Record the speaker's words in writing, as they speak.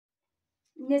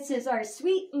This is our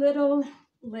sweet little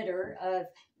litter of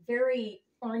very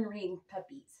ornery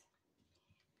puppies.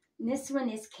 This one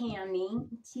is Cammy.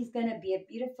 She's going to be a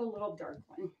beautiful little dark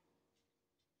one.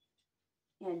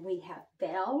 And we have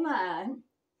Bella.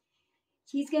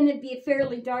 She's going to be a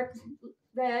fairly dark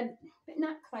red, but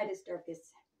not quite as dark as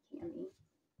Cammy.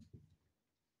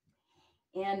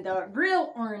 And the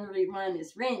real ornery one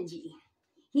is Renji.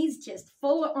 He's just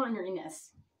full of orneriness.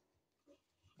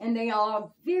 And they all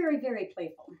are very, very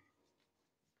playful.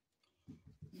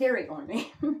 Very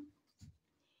ornery.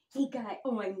 Hey, guy.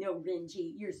 Oh, I know,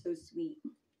 Renji. You're so sweet.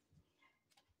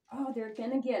 Oh, they're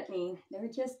going to get me. They're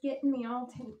just getting me all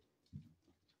too.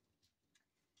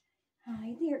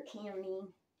 Hi there, Cammy.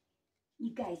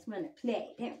 You guys want to play,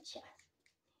 don't you?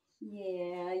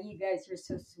 Yeah, you guys are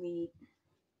so sweet.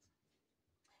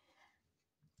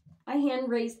 I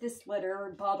hand-raised this litter,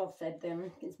 or bottle-fed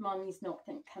them, because Mommy's milk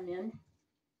didn't come in.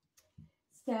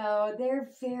 So they're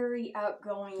very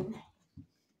outgoing.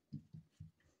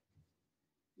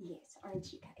 Yes,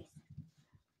 aren't you guys?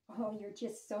 Oh, you're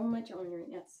just so much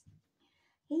orneriness.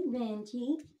 Hey,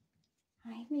 Renji.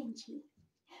 Hi, Renji.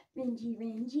 Renji,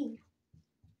 Renji.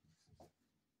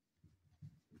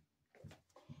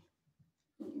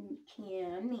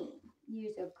 Cammy,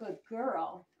 you're a good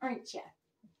girl, aren't you?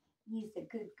 You're a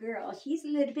good girl. She's a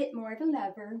little bit more of a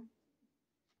lover.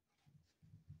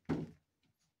 Hey,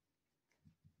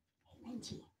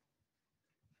 Renji.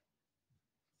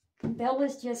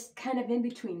 Bella's just kind of in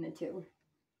between the two.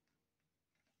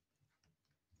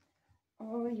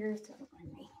 Oh, you're so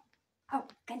ornery. Oh,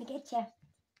 gonna get you.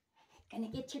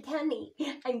 Gonna get your tummy.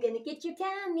 I'm gonna get your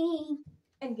tummy.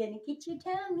 I'm gonna get your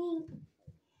tummy.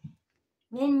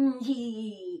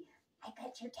 Renji, I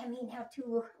got your tummy now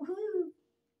too. Woo.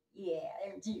 Yeah,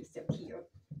 you're so cute.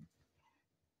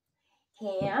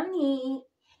 Cammy,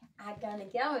 I'm gonna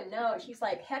go. No, she's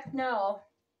like, heck no.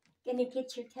 Gonna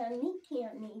get your tummy,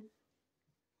 Cammy.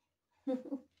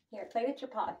 Here, play with your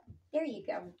paw. There you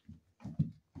go.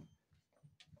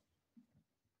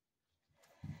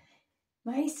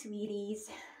 My sweeties.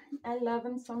 I love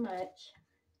them so much.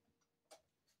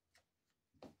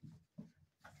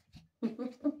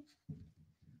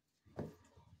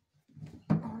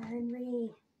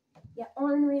 Ornery. Yeah,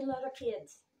 ornery little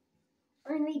kids.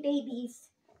 Ornery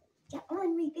babies. Yeah,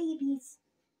 ornery babies.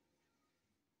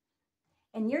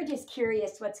 And you're just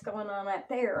curious what's going on up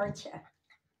there, aren't you?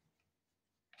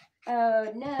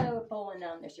 Oh, no, pulling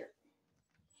on the shirt.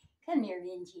 Come here,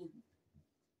 Renji.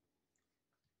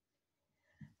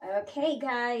 Okay,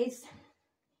 guys.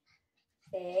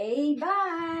 Say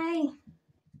bye.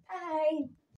 Bye.